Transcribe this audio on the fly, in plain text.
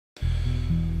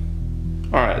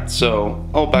Alright, so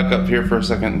I'll back up here for a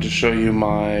second and just show you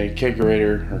my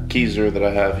kegerator or keezer that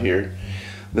I have here.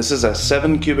 This is a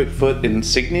 7 cubic foot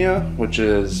Insignia, which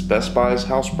is Best Buy's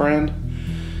house brand.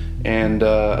 And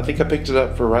I think I picked it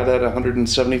up for right at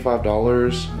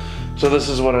 $175. So this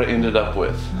is what I ended up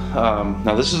with.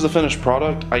 Now this is the finished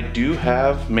product. I do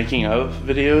have making of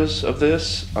videos of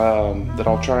this that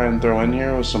I'll try and throw in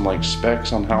here with some like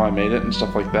specs on how I made it and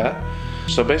stuff like that.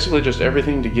 So basically just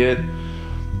everything to get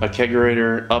a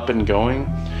kegerator up and going.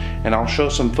 And I'll show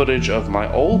some footage of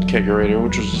my old kegerator,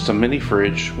 which was just a mini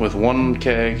fridge with 1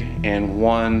 keg and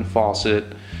 1 faucet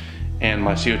and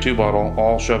my CO2 bottle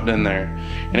all shoved in there.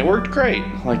 And it worked great.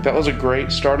 Like, that was a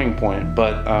great starting point,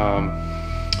 but I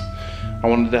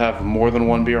wanted to have more than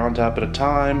 1 beer on tap at a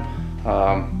time.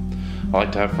 I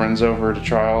like to have friends over to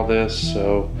try all this,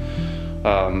 so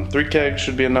 3 kegs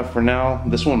should be enough for now.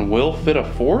 This one will fit a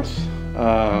 4th.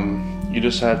 You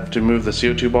just have to move the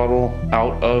CO2 bottle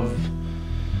out of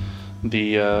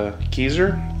the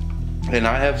keezer, and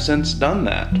I have since done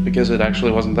that because it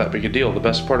actually wasn't that big a deal. The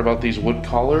best part about these wood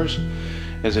collars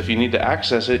is if you need to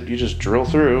access it, you just drill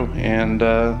through, and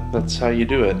that's how you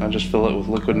do it. I just fill it with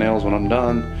liquid nails when I'm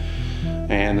done,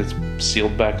 and it's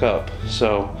sealed back up.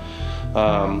 So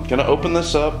gonna open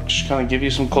this up, just kind of give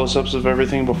you some close-ups of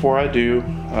everything before I do.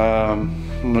 I'm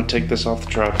gonna take this off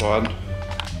the tripod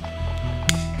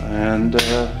and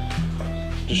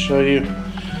just show you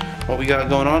what we got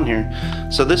going on here.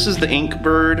 So this is the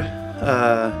Inkbird.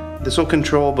 This will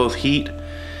control both heat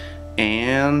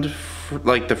and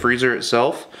like the freezer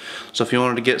itself. So if you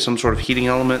wanted to get some sort of heating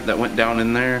element that went down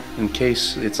in there in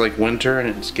case it's like winter and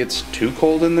it gets too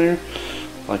cold in there,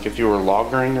 like if you were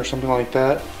lagering or something like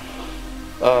that.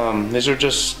 These are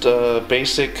just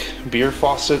basic beer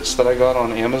faucets that I got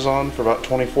on Amazon for about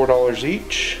 $24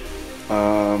 each.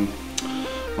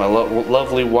 My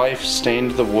lovely wife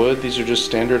stained the wood. These are just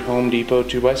standard Home Depot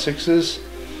 2x6s.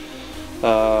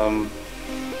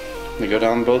 They go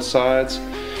down both sides.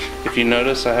 If you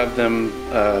notice, I have them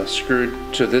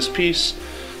screwed to this piece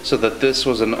so that this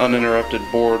was an uninterrupted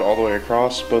board all the way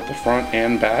across, both the front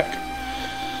and back.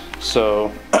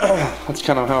 So that's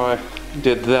kind of how I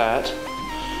did that.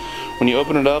 When you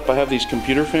open it up, I have these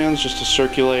computer fans just to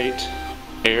circulate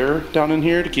air down in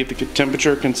here to keep the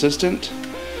temperature consistent.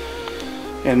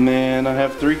 And then I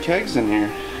have 3 kegs in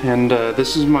here. And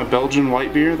this is my Belgian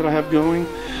white beer that I have going.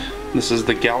 This is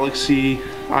the Galaxy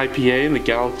IPA, the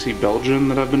Galaxy Belgian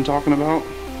that I've been talking about.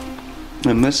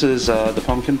 And this is the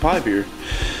pumpkin pie beer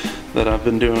that I've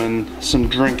been doing some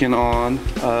drinking on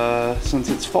since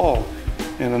it's fall.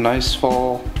 And a nice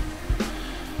fall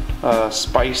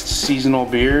spiced seasonal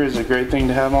beer is a great thing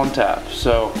to have on tap.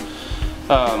 So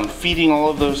feeding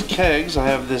all of those kegs, I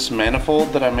have this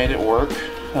manifold that I made it work.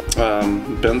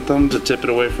 Bent them to tip it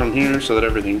away from here so that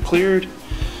everything cleared,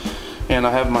 and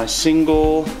I have my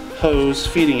single hose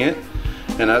feeding it,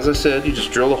 and as I said, you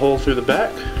just drill a hole through the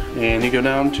back and you go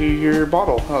down to your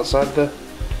bottle outside the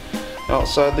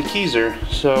keezer.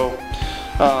 So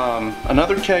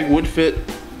another keg would fit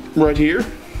right here,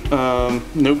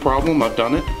 no problem. I've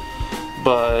done it,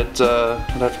 but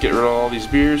I'd have to get rid of all these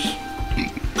beers,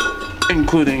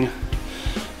 including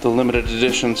the limited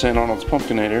edition St. Arnold's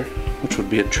Pumpkinator, which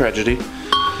would be a tragedy.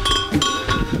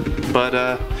 But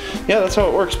yeah, that's how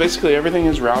it works. Basically everything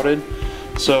is routed.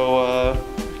 So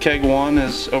keg 1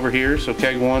 is over here, so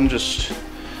keg 1 just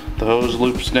the hose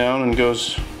loops down and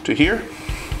goes to here.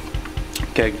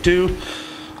 Keg 2,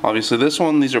 obviously this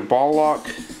one, these are ball lock,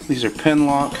 these are pin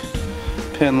lock.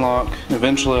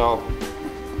 Eventually I'll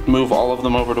move all of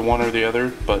them over to one or the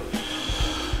other, but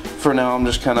for now I'm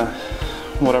just kind of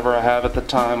whatever I have at the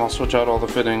time. I'll switch out all the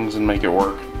fittings and make it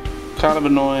work. Kind of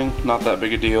annoying, not that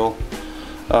big a deal.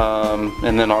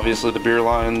 And then obviously the beer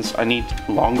lines, I need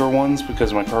longer ones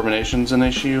because my carbonation's an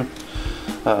issue.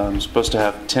 I'm supposed to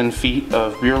have 10 feet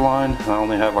of beer line, and I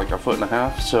only have like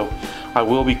 1.5 feet, so I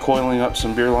will be coiling up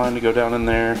some beer line to go down in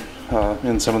there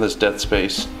in some of this dead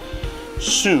space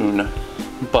soon.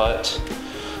 But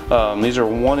these are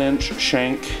 1-inch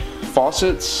shank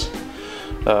faucets.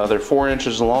 They're 4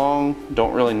 inches long.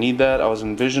 Don't really need that. I was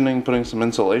envisioning putting some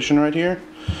insulation right here,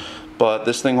 but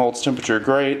this thing holds temperature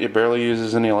great. It barely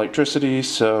uses any electricity,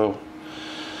 so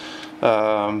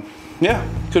yeah,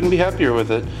 couldn't be happier with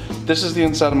it. This is the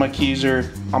inside of my keezer.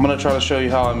 I'm gonna try to show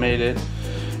you how I made it,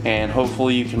 and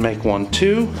hopefully you can make one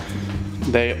too.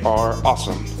 They are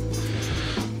awesome.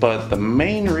 But the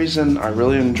main reason I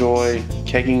really enjoy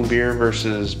kegging beer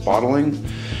versus bottling,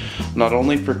 not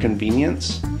only for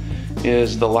convenience,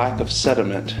 is the lack of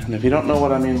sediment. And if you don't know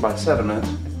what I mean by sediment,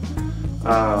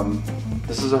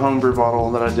 this is a homebrew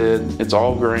bottle that I did. It's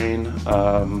all grain.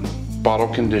 bottle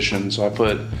conditioned. So I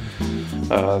put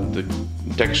the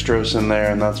dextrose in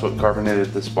there, and that's what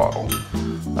carbonated this bottle.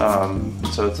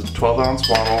 So it's a 12-ounce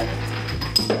bottle.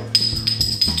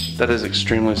 That is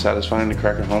extremely satisfying to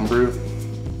crack a homebrew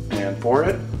and pour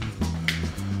it.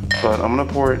 But I'm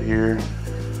gonna pour it here,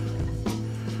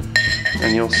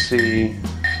 and you'll see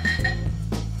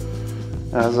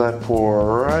as I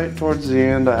pour right towards the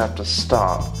end, I have to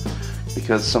stop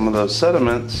because some of those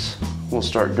sediments will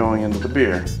start going into the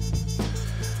beer.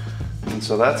 And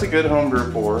so that's a good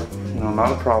homebrew pour, you know,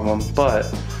 not a problem,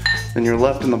 but then you're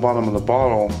left in the bottom of the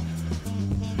bottle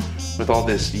with all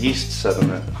this yeast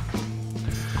sediment,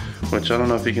 which I don't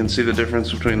know if you can see the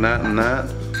difference between that and that,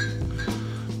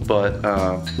 but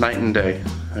night and day.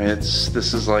 I mean,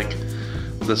 this is like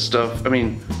the stuff, I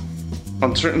mean,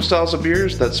 on certain styles of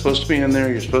beers, that's supposed to be in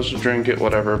there, you're supposed to drink it,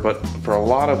 whatever, but for a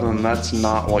lot of them, that's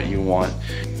not what you want.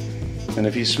 And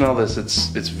if you smell this,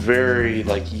 it's very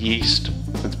like yeast,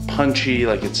 it's punchy,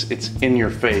 like it's in your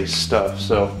face stuff.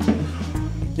 So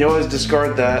you always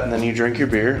discard that and then you drink your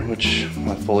beer, which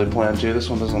I fully plan to. This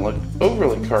one doesn't look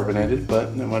overly carbonated, but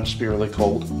it might just be really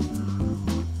cold.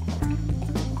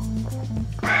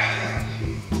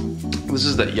 This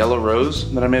is that Yellow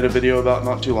Rose that I made a video about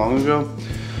not too long ago.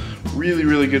 Really,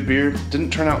 really good beer.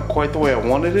 Didn't turn out quite the way I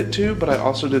wanted it to, but I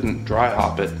also didn't dry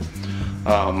hop it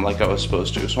like I was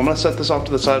supposed to. So I'm gonna set this off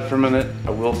to the side for a minute.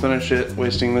 I will finish it.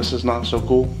 Wasting this is not so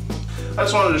cool. I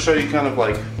just wanted to show you kind of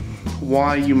like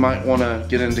why you might wanna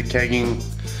get into kegging,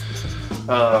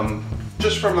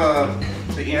 just from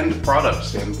the end product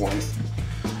standpoint.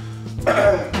 All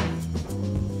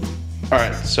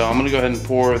right, so I'm gonna go ahead and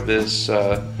pour this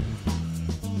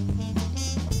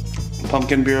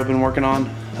pumpkin beer I've been working on,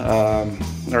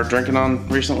 or drinking on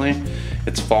recently.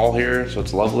 It's fall here, so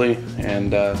it's lovely,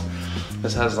 and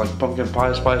this has like pumpkin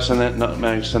pie spice in it,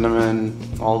 nutmeg, cinnamon,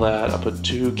 all that. I put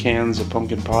 2 cans of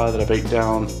pumpkin pie that I baked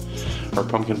down, or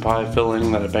pumpkin pie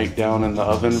filling that I baked down in the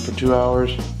oven for 2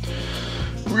 hours.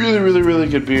 Really, really, really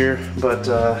good beer, but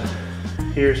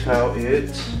here's how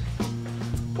it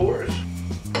pours.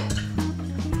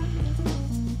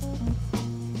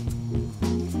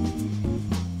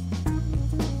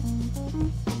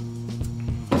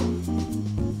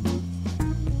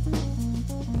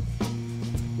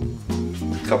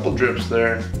 Couple drips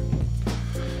there,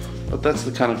 but that's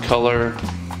the kind of color,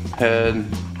 head,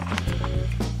 and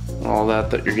all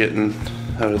that you're getting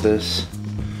out of this.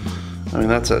 I mean,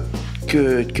 that's a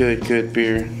good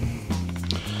beer,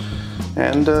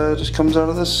 and just comes out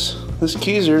of this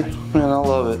Keezer. Man, I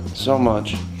love it so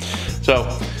much. So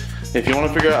if you want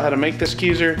to figure out how to make this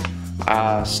Keezer,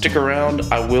 stick around.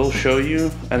 I will show you,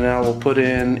 and then I will put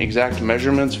in exact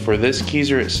measurements for this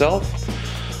Keezer itself.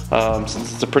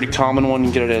 Since it's a pretty common one,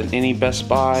 you can get it at any Best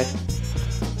Buy.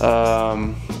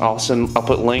 I'll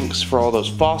put links for all those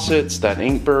faucets, that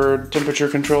Inkbird temperature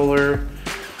controller.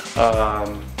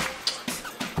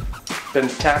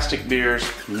 Fantastic beers,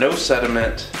 no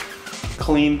sediment,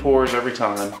 clean pours every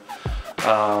time.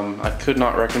 I could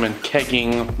not recommend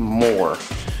kegging more.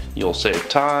 You'll save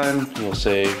time, you'll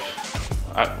save,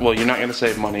 well, you're not gonna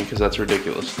save money because that's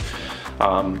ridiculous.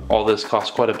 All this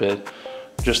costs quite a bit.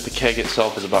 Just the keg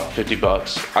itself is about 50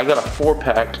 bucks. I got a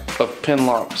 4-pack of pin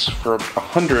locks for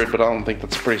 100, but I don't think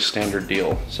that's a pretty standard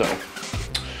deal. So,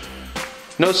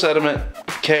 no sediment,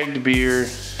 kegged beer,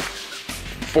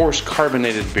 forced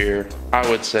carbonated beer, I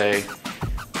would say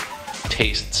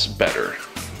tastes better.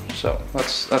 So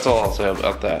that's all I'll say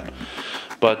about that.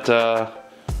 But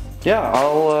yeah,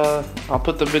 I'll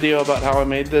put the video about how I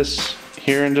made this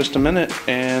here in just a minute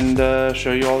and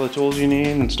show you all the tools you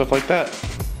need and stuff like that.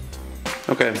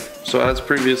 Okay, so as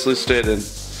previously stated,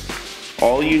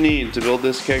 all you need to build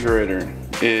this kegerator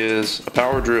is a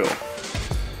power drill,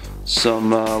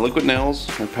 some liquid nails,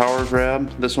 a power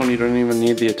grab. This one you don't even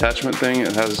need the attachment thing.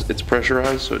 It's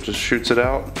pressurized, so it just shoots it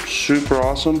out. Super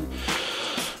awesome.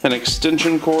 An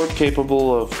extension cord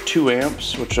capable of 2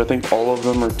 amps, which I think all of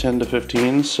them are 10 to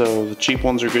 15, so the cheap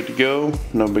ones are good to go,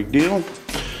 no big deal.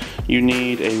 You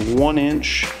need a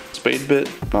 1-inch spade bit,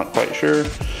 not quite sure.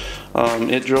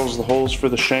 It drills the holes for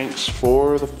the shanks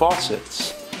for the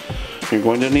faucets. You're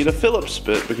going to need a Phillips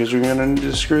bit because you're going to need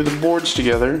to screw the boards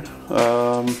together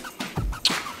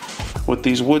with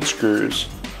these wood screws.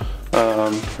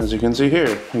 As you can see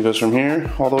here, it goes from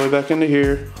here all the way back into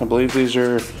here. I believe these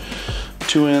are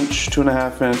 2-inch,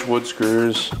 2.5-inch wood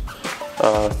screws,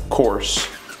 coarse.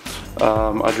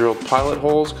 I drilled pilot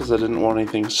holes because I didn't want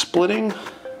anything splitting.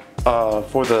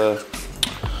 For the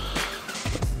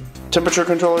temperature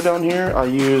controller down here, I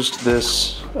used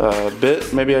this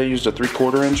bit. Maybe I used a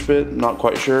 3/4 inch bit, not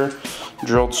quite sure.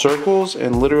 drilled circles,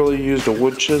 and literally used a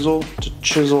wood chisel to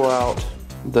chisel out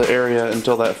the area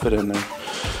until that fit in there.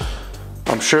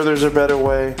 I'm sure there's a better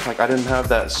way. Like, I didn't have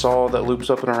that saw that loops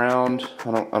up and around.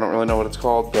 I don't really know what it's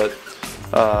called, but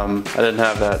I didn't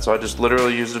have that, so I just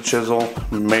literally used a chisel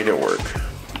and made it work.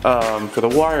 For the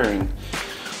wiring,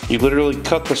 you literally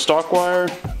cut the stock wire,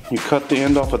 you cut the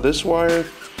end off of this wire,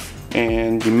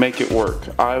 and you make it work.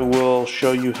 I will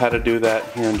show you how to do that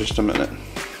here in just a minute.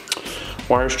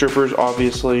 Wire strippers,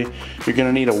 obviously, you're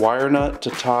gonna need a wire nut to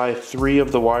tie 3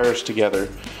 of the wires together,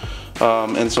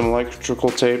 and some electrical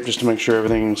tape just to make sure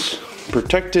everything's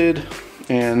protected.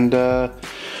 And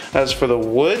as for the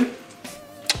wood,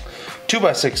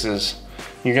 2x6s.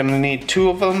 You're gonna need 2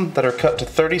 of them that are cut to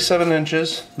 37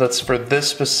 inches. That's for this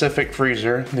specific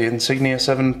freezer, the Insignia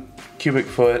 7 cubic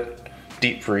foot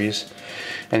deep freeze.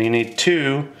 And you need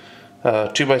 2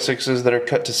 2x6s that are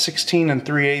cut to 16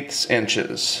 3/8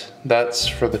 inches. That's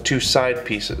for the 2 side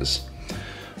pieces.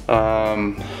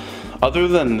 Other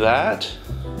than that,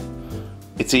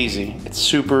 it's easy. It's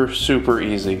super, super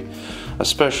easy.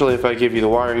 Especially if I give you the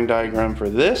wiring diagram for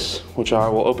this, which I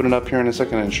will open it up here in a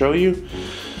second and show you.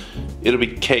 It'll be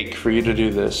cake for you to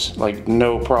do this, like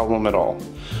no problem at all.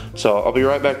 So I'll be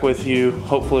right back with you,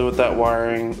 hopefully with that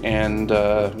wiring, and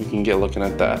we can get looking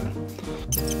at that.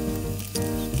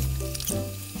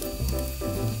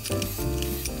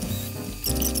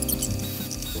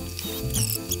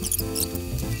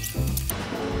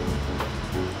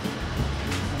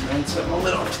 And then set my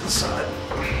lid off to the side.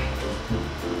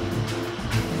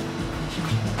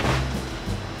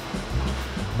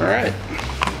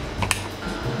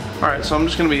 Alright, so I'm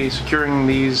just going to be securing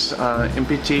these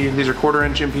MPT, these are 1/4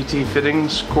 inch MPT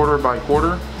fittings, 1/4 by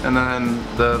 1/4, and then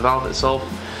the valve itself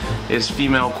is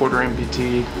female 1/4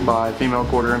 MPT by female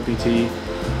 1/4 MPT.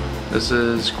 This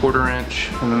is 1/4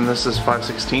 inch, and then this is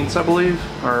 5/16, I believe,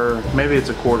 or maybe it's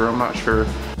a 1/4, I'm not sure.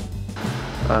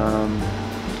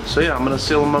 So yeah, I'm going to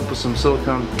seal them up with some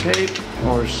silicone tape,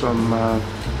 or some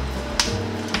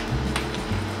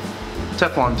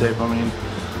Teflon tape, I mean.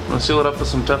 I'm going to seal it up with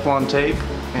some Teflon tape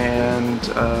and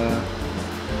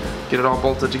get it all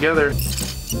bolted together.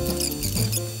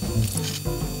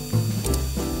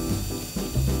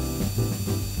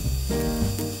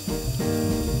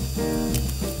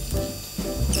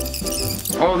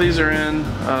 All of these are in.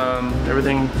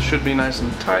 Everything should be nice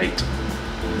and tight.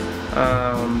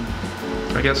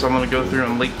 I guess I'm going to go through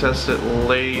and leak test it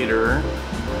later.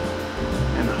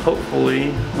 And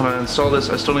hopefully, when I install this,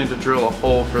 I still need to drill a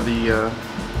hole for the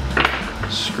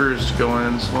screws to go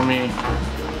in. So let me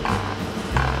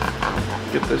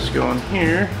get this going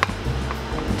here.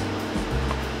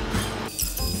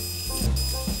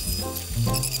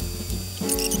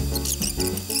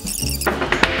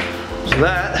 So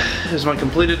that is my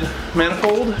completed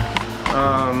manifold.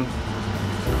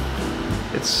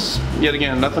 It's, yet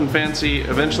again, nothing fancy.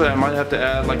 Eventually I might have to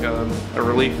add like a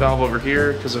relief valve over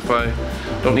here, because if I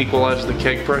don't equalize the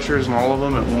keg pressures in all of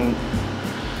them, it won't,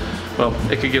 well,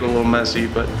 it could get a little messy,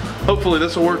 but hopefully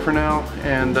this will work for now,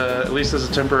 and at least as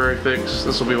a temporary fix,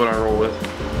 this will be what I roll with.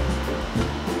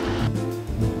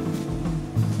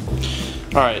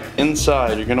 Alright,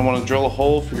 inside you're going to want to drill a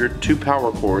hole for your 2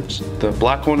 power cords. The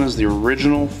black one is the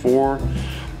original for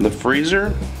the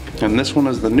freezer, and this one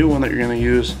is the new one that you're going to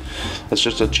use. It's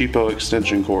just a cheapo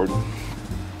extension cord.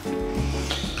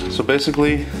 So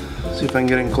basically, see if I can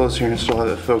get in closer here and still have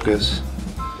it focus.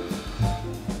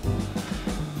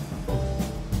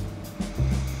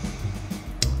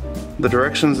 The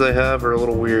directions they have are a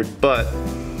little weird, but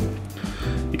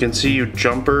you can see you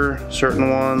jumper certain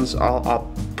ones.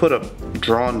 I'll put a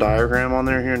drawn diagram on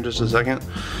there here in just a second.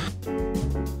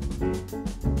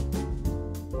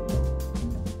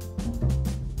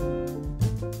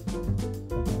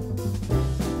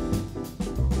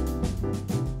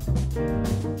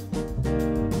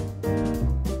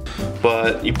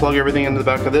 But you plug everything into the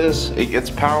back of this, it gets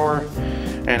power,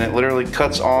 and it literally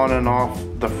cuts on and off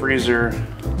the freezer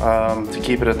to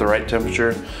keep it at the right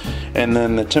temperature. And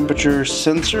then the temperature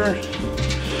sensor,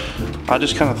 I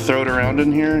just kind of throw it around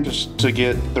in here just to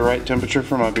get the right temperature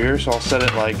for my beer. So I'll set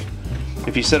it, like,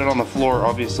 if you set it on the floor,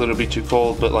 obviously it'll be too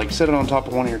cold, but like set it on top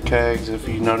of one of your kegs. If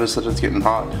you notice that it's getting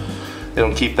hot,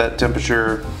 it'll keep that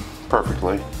temperature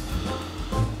perfectly.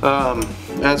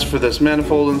 As for this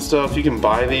manifold and stuff, you can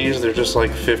buy these. They're just like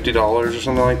 $50 or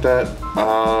something like that.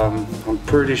 I'm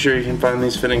pretty sure you can find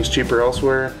these fittings cheaper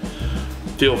elsewhere.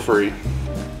 Feel free.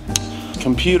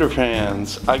 Computer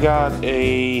fans. I got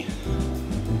a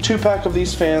 2-pack of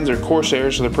these fans. They're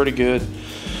Corsair, so they're pretty good.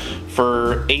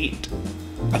 For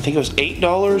I think it was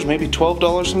 $8, maybe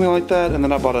 $12, something like that. And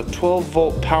then I bought a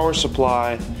 12-volt power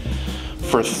supply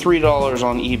for $3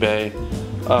 on eBay,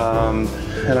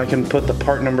 and I can put the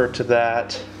part number to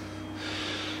that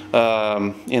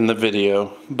in the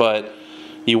video. But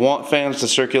you want fans to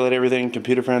circulate everything.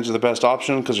 Computer fans are the best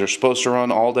option because they're supposed to run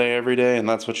all day every day, and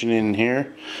that's what you need in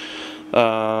here.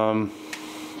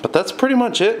 But that's pretty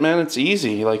much it, man. It's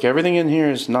easy. Like, everything in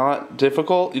here is not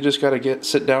difficult. You just gotta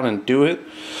sit down and do it,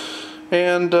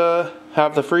 and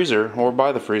have the freezer or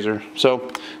buy the freezer. So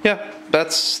yeah,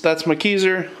 that's my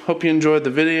keezer. Hope you enjoyed the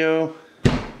video.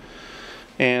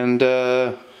 And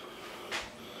the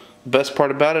best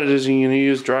part about it is you can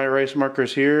use dry erase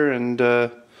markers here and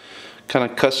kind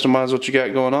of customize what you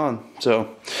got going on.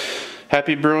 So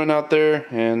happy brewing out there,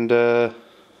 and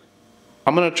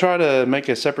I'm gonna try to make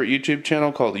a separate YouTube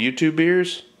channel called YouTube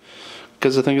Beers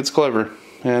because I think it's clever.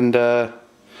 And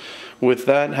with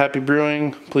that, happy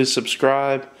brewing. Please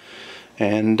subscribe,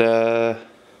 and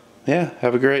yeah,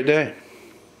 have a great day.